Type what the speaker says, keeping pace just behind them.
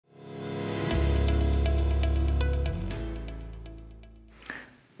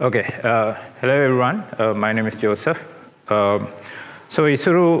Okay, hello everyone. My name is Joseph. So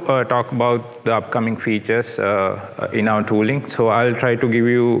Isuru talk about the upcoming features in our tooling. So I'll try to give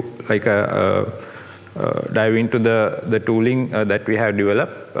you like a dive into the tooling that we have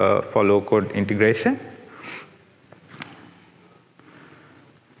developed for low-code integration.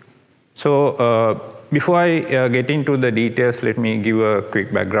 So before I get into the details, let me give a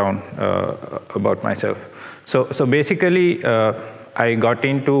quick background about myself. So basically, I got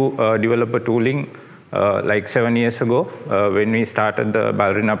into developer tooling like 7 years ago when we started the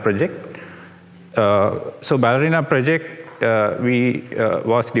Ballerina project. So Ballerina project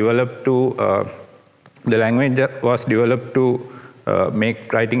was developed to, the language was developed to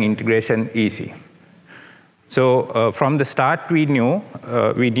make writing integration easy. So from the start we knew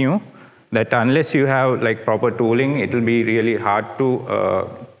that unless you have like proper tooling, it will be really hard to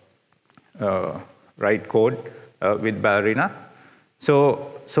write code with Ballerina. So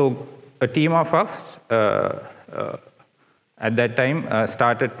a team of us at that time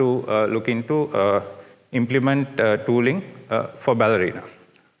started to look into implement tooling for Ballerina.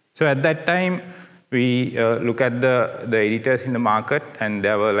 So at that time, we look at the editors in the market, and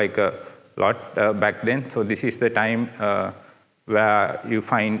there were like a lot back then. So this is the time where you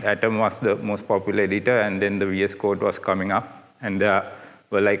find Atom was the most popular editor, and then the VSCode was coming up, and there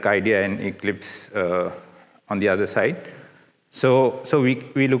were like Idea and Eclipse on the other side. So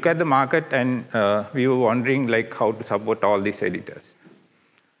we look at the market, and we were wondering like how to support all these editors.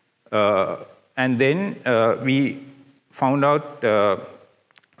 And then we found out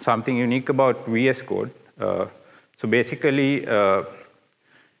something unique about VSCode. So basically,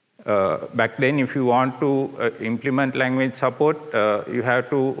 back then, if you want to implement language support, you have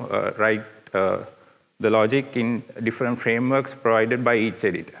to write the logic in different frameworks provided by each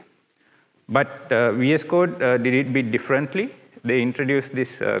editor. But VSCode did it a bit differently. They introduced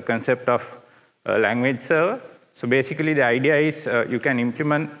this concept of language server. So basically, the idea is you can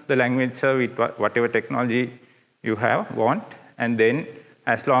implement the language server with whatever technology you want, and then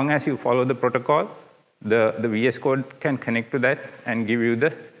as long as you follow the protocol, the VSCode can connect to that and give you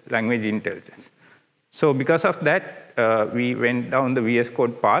the language intelligence. So because of that, we went down the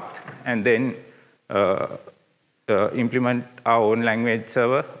VSCode path and then implement our own language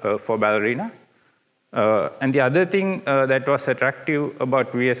server for Ballerina. And the other thing that was attractive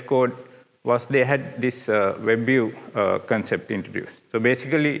about VSCode was they had this web view concept introduced. So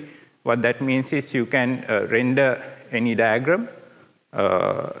basically, what that means is you can render any diagram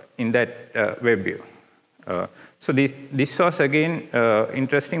in that web view. So this was again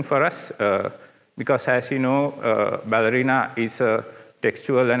interesting for us because, as you know, Ballerina is a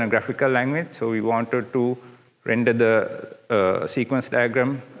textual and a graphical language. So we wanted to render the sequence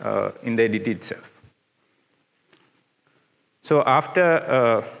diagram in the edit itself. So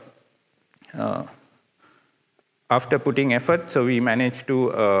after putting effort, so we managed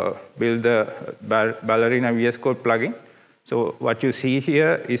to build the Ballerina VSCode plugin. So what you see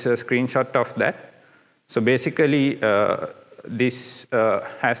here is a screenshot of that. So basically, this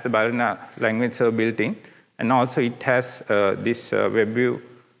has the Ballerina language server built in, and also it has this web view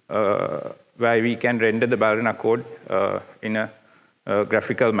where we can render the Ballerina code in a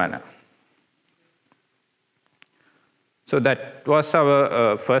graphical manner. So that was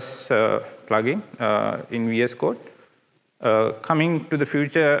our first plugin in VS Code. Coming to the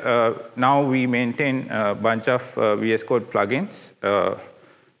future, now we maintain a bunch of VS Code plugins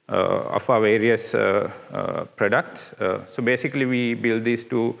of our various products. So basically, we build these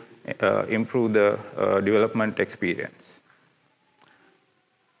to improve the development experience.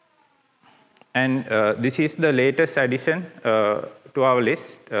 And this is the latest addition to our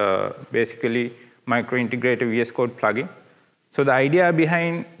list, basically Micro Integrator VS Code plugin. So the idea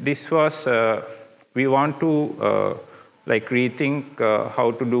behind this was we want to like rethink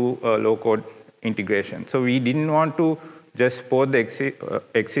how to do low-code integration. So we didn't want to just port the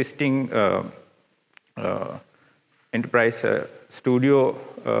existing enterprise studio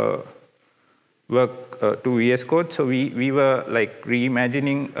work to VS Code. So we were like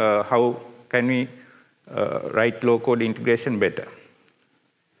reimagining how can we write low-code integration better.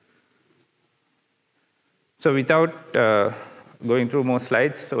 So without going through more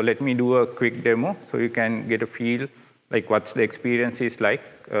slides, so let me do a quick demo so you can get a feel like what's the experience is like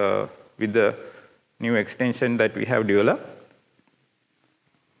with the new extension that we have developed.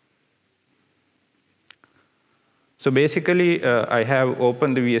 So basically, I have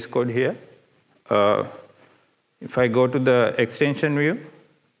opened the VS Code here. If I go to the extension view,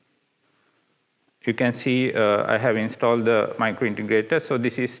 you can see I have installed the Micro Integrator. So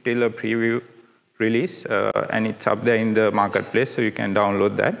this is still a preview release, and it's up there in the marketplace, so you can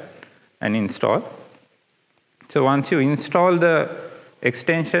download that and install. So once you install the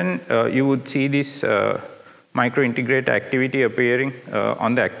extension, you would see this Micro Integrator activity appearing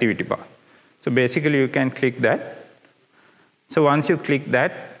on the activity bar. So basically, you can click that. So once you click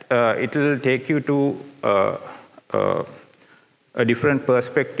that, it will take you to a different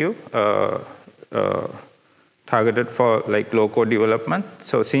perspective targeted for like low-code development.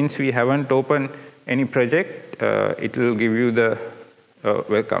 So since we haven't opened any project, it will give you the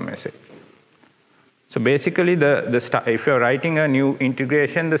welcome message. So basically, if you're writing a new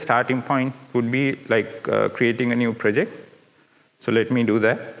integration, the starting point would be like creating a new project. So let me do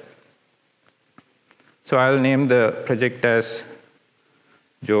that. So I'll name the project as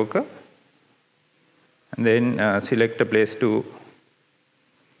Joker, and then select a place to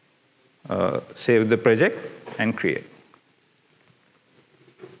save the project and create.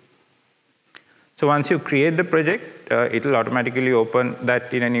 So once you create the project, it will automatically open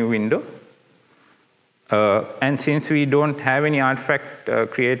that in a new window. And since we don't have any artifact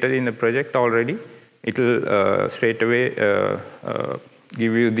created in the project already, it will straight away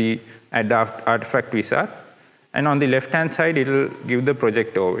give you the add artifact wizard. And on the left-hand side, it will give the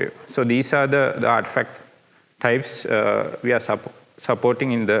project overview. So these are the artifact types we are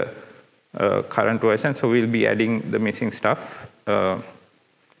supporting in the current version. So we'll be adding the missing stuff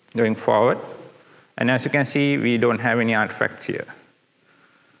going forward. And as you can see, we don't have any artifacts here.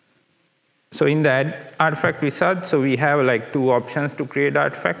 So in the add artifact wizard, so we have like two options to create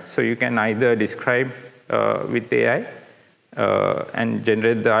artifacts. So you can either describe with AI and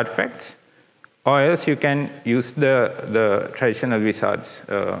generate the artifacts, or else you can use the traditional wizards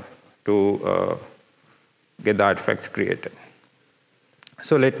to get the artifacts created.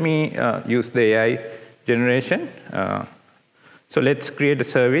 So let me use the AI generation. So let's create a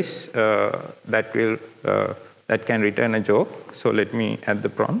service that can return a joke. So let me add the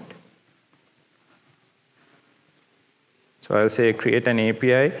prompt. So I'll say create an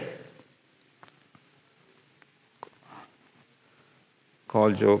API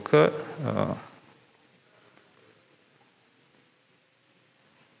called Joker.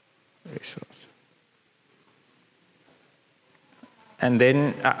 Resource. And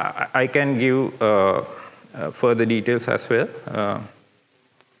then I can give further details as well.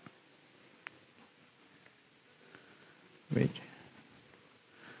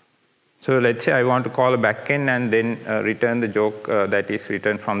 So let's say I want to call a backend and then return the joke that is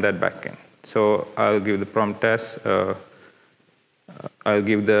returned from that backend. So I'll give the prompt as, I'll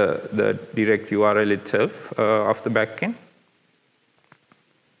give the direct URL itself of the backend.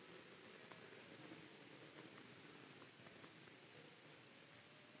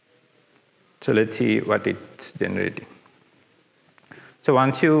 So let's see what it's generating. So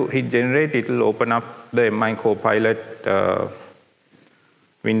once you hit generate, it will open up the MI Copilot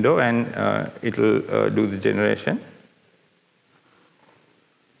window, and it will do the generation.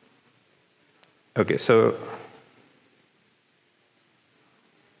 Okay, so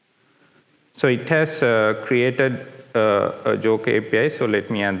it has created a joke API, so let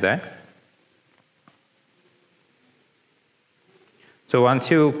me add that. So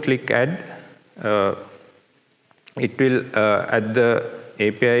once you click add, it will add the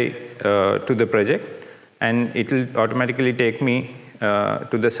API to the project, and it will automatically take me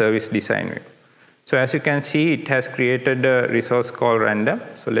to the service design view. So as you can see, it has created a resource called random.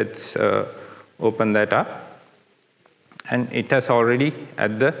 So let's open that up. And it has already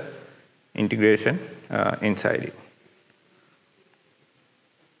added the integration inside it.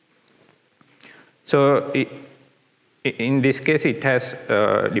 So in this case, it has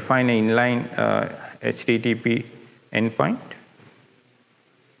defined an inline HTTP endpoint.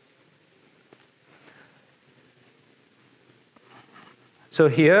 So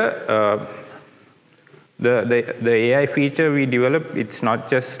here, the AI feature we developed, it's not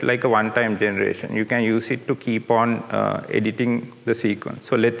just like a one-time generation. You can use it to keep on editing the sequence.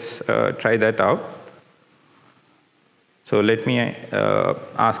 So let's try that out. So let me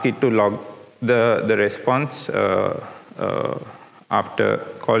ask it to log the response after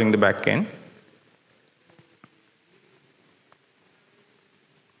calling the backend.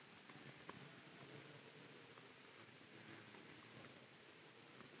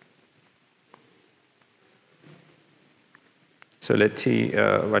 So let's see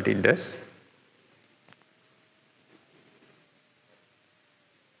what it does.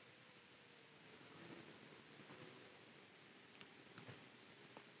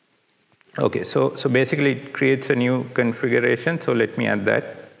 Okay, so basically it creates a new configuration. So let me add that.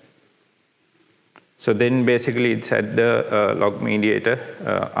 So then basically it's at the log mediator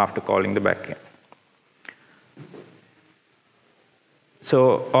after calling the backend.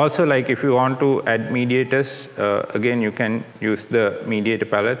 So also, like if you want to add mediators, again, you can use the mediator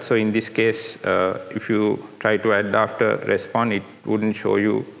palette. So in this case, if you try to add after respawn, it wouldn't show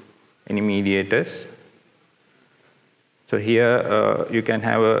you any mediators. So here you can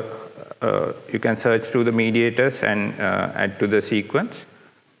have you can search through the mediators and add to the sequence.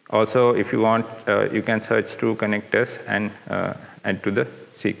 Also, if you want, you can search through connectors and add to the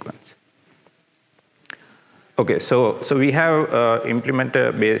sequence. Okay, so we have implemented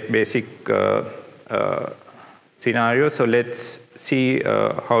a basic scenario. So let's see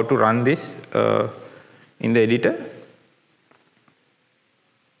how to run this in the editor.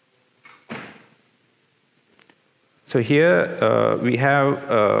 So here we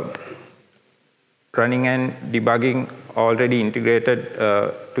have running and debugging already integrated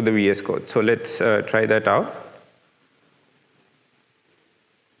to the VS Code. So let's try that out.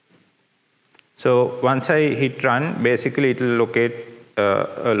 So once I hit run, basically it will locate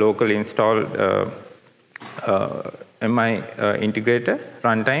a local installed MI integrator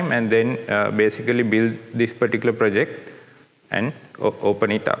runtime, and then basically build this particular project and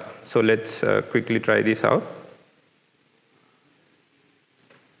open it up. So let's quickly try this out.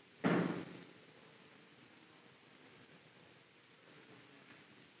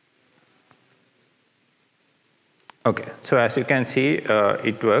 Okay, so as you can see,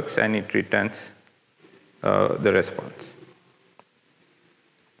 it works and it returns the response.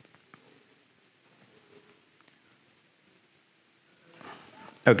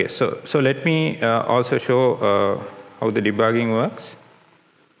 Okay, so let me also show how the debugging works.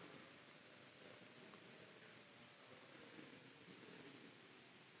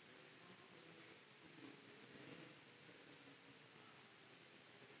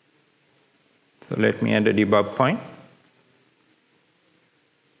 So let me add a debug point.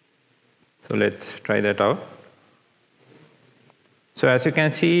 So let's try that out. So as you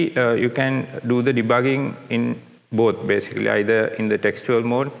can see, you can do the debugging in both, basically, either in the textual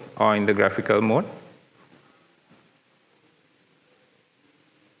mode or in the graphical mode.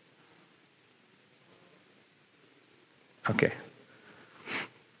 Okay.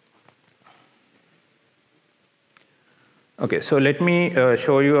 Okay, so let me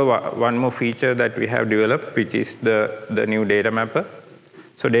show you one more feature that we have developed, which is the new data mapper.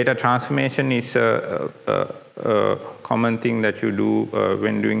 So data transformation is a common thing that you do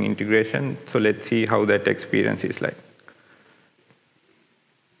when doing integration. So let's see how that experience is like.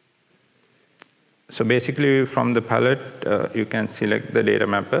 So basically from the palette, you can select the data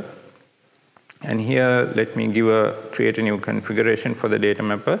mapper. And here, let me create a new configuration for the data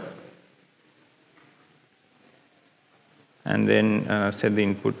mapper. And then set the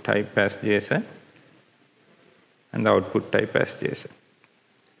input type as JSON and the output type as JSON.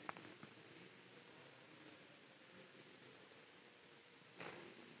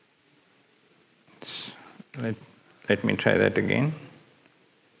 Let me try that again.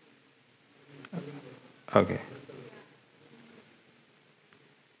 Okay.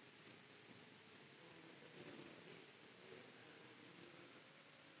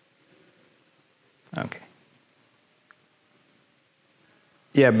 Okay.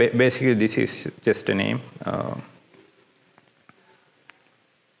 Yeah, basically this is just a name.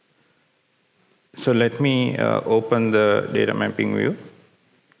 So let me open the data mapping view.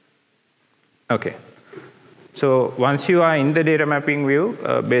 Okay. So once you are in the data mapping view,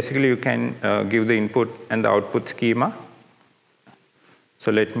 basically you can give the input and the output schema.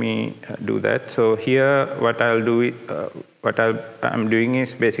 So let me do that. So here, what I'm doing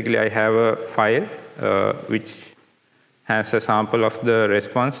is basically I have a file which has a sample of the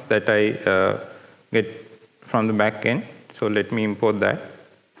response that I get from the back end. So let me import that.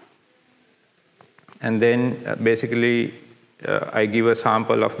 And then basically I give a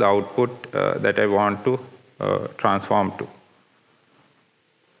sample of the output that I want to transform to.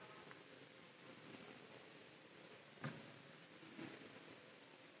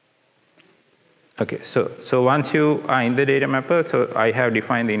 Okay, so once you are in the data mapper, so I have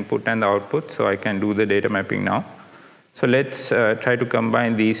defined the input and the output, so I can do the data mapping now. So let's try to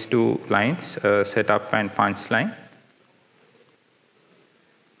combine these two lines, setup and punchline.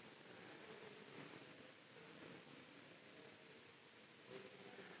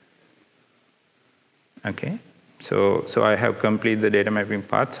 Okay, so I have completed the data mapping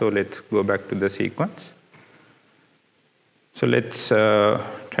part, so let's go back to the sequence. So let's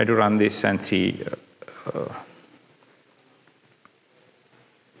try to run this and see.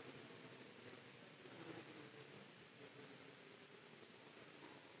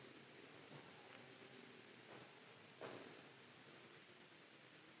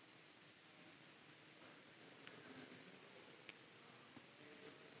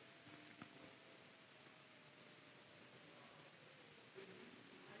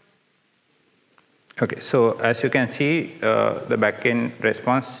 Okay, so as you can see, the backend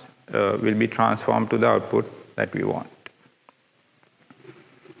response will be transformed to the output that we want.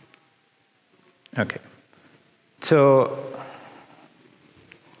 Okay, so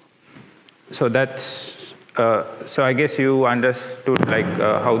that's so I guess you understood like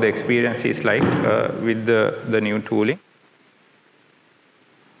how the experience is like with the new tooling.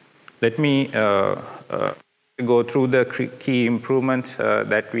 Let me go through the key improvements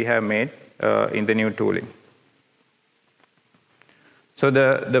that we have made in the new tooling. So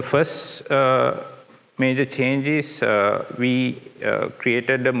the first major change is we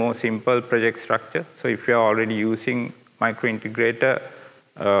created a more simple project structure. So if you're already using Micro Integrator,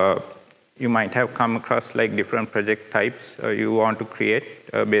 you might have come across like different project types you want to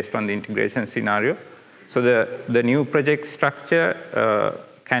create based on the integration scenario. So the new project structure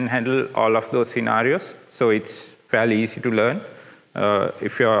can handle all of those scenarios. So it's fairly easy to learn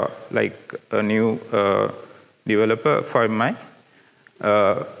if you're like a new developer for MI.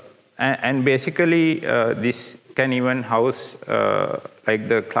 And basically, this can even house like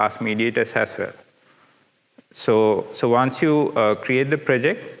the class mediators as well. So once you create the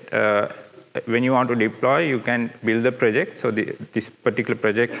project, when you want to deploy, you can build the project. So this particular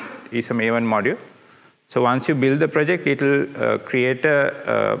project is a Maven module. So once you build the project, it will create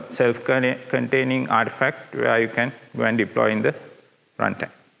a self-containing artifact where you can go and deploy in the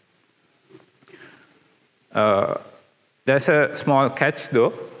runtime. There's a small catch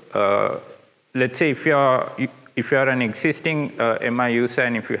though. Let's say if you're an existing MI user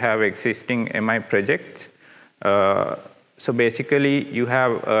and if you have existing MI projects, so basically you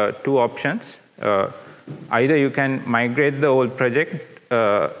have two options. Either you can migrate the old project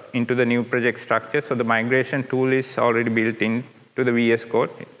into the new project structure. So the migration tool is already built into the VSCode.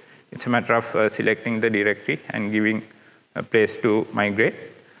 It's a matter of selecting the directory and giving a place to migrate.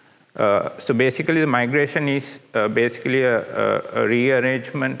 So basically the migration is basically a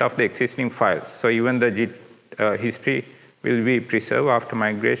rearrangement of the existing files. So even the Git history will be preserved after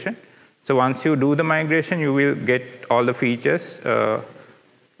migration. So once you do the migration, you will get all the features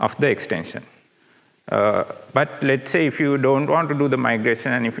of the extension. But let's say if you don't want to do the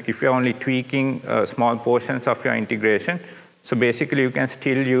migration and if you're only tweaking small portions of your integration, so basically you can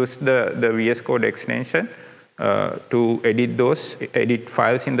still use the VS Code extension to edit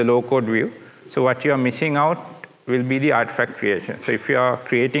files in the low-code view. So what you are missing out will be the artifact creation. So if you are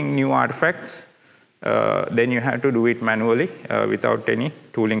creating new artifacts, then you have to do it manually without any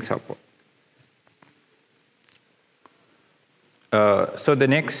tooling support. So the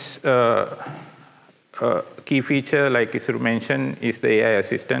next key feature, like Isuru mentioned, is the AI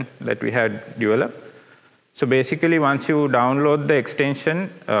assistant that we had developed. So basically, once you download the extension,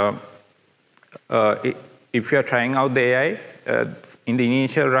 if you're trying out the AI, in the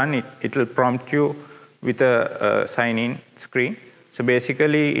initial run, it will prompt you with a sign-in screen. So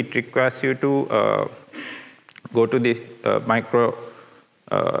basically, it requires you to go to the Micro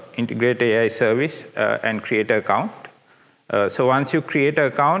Integrator AI service and create an account. So once you create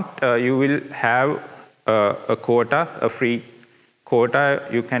an account, you will have a quota, a free quota.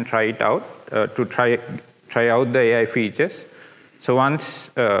 You can try it out to try out the AI features. So once,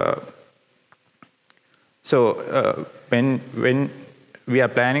 when we are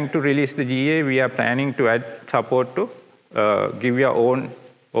planning to release the GA, we are planning to add support to give your own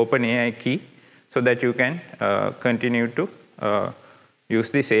OpenAI key so that you can continue to use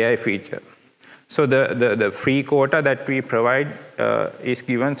this AI feature. So the free quota that we provide is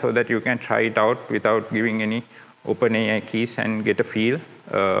given so that you can try it out without giving any OpenAI keys and get a feel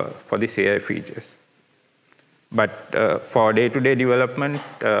for these AI features. But for day-to-day development,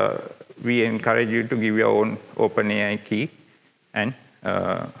 we encourage you to give your own OpenAI key and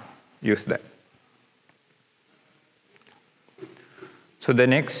use that. So the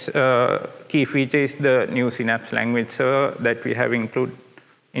next key feature is the new Synapse language server that we have included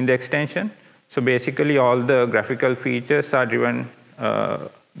in the extension. So basically, all the graphical features are driven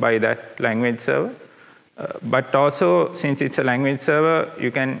by that language server. But also, since it's a language server,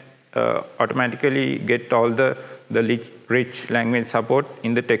 you can automatically get all the rich language support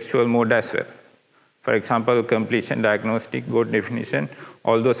in the textual mode as well. For example, completion, diagnostic, code definition,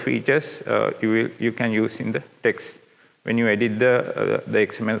 all those features you can use in the text when you edit the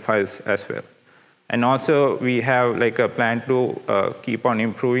XML files as well. And also, we have like a plan to keep on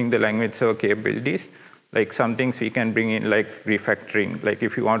improving the language server capabilities. Like some things we can bring in, like refactoring. Like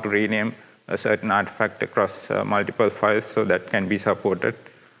if you want to rename a certain artifact across multiple files, so that can be supported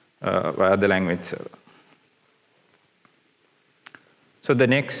via the language server. So the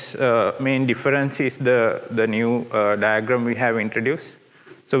next main difference is the new diagram we have introduced.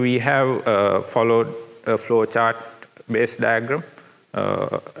 So we have followed a flowchart-based diagram,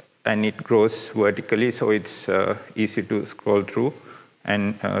 and it grows vertically, so it's easy to scroll through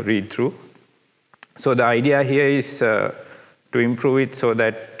and read through. So the idea here is to improve it so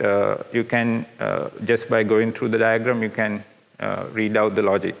that you can, just by going through the diagram, you can read out the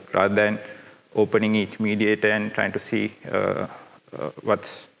logic rather than opening each mediator and trying to see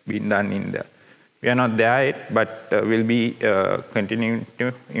what's been done in there. We are not there yet, but we'll be continuing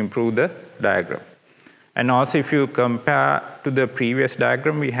to improve the diagram. And also, if you compare to the previous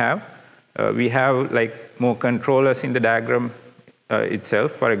diagram we have like more controllers in the diagram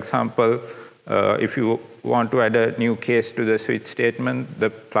itself. For example, if you want to add a new case to the switch statement, the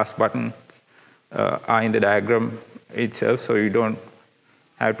plus buttons are in the diagram itself, so you don't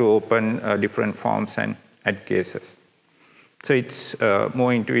have to open different forms and add cases. So it's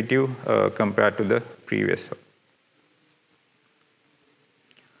more intuitive compared to the previous one.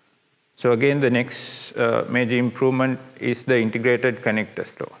 So again, the next major improvement is the integrated connector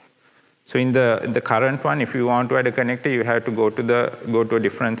store. So in the current one, if you want to add a connector, you have to go to a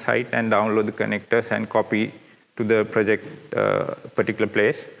different site and download the connectors and copy to the project particular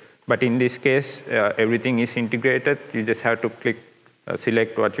place. But in this case, everything is integrated. You just have to click,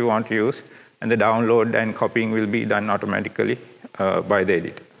 select what you want to use, and the download and copying will be done automatically by the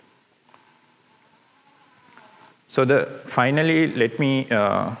editor. So finally, let me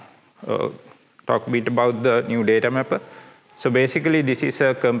talk a bit about the new data mapper. So basically, this is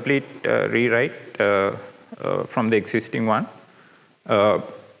a complete rewrite from the existing one.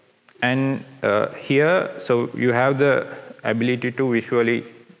 And here, so you have the ability to visually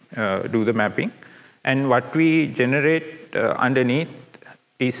do the mapping. And what we generate underneath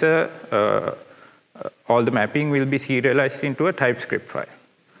is all the mapping will be serialized into a TypeScript file.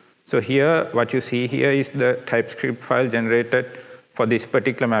 So here, what you see here is the TypeScript file generated for this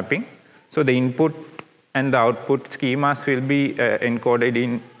particular mapping. So the input and the output schemas will be encoded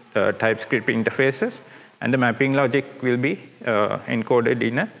in TypeScript interfaces, and the mapping logic will be encoded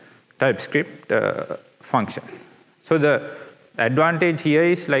in a TypeScript function. So the advantage here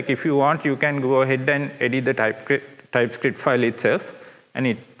is, like, if you want, you can go ahead and edit the TypeScript file itself, and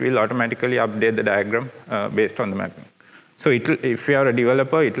it will automatically update the diagram based on the mapping. So if you are a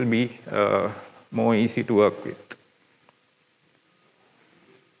developer, it will be more easy to work with.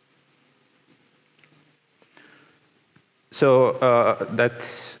 So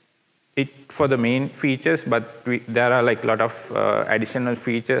that's it for the main features, but there are like a lot of additional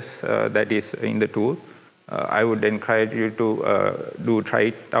features that is in the tool. I would encourage you to try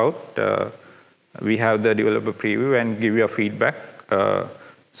it out. We have the developer preview and give your feedback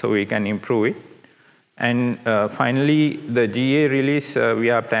so we can improve it. And finally, the GA release we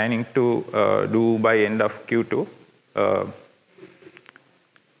are planning to do by end of Q2.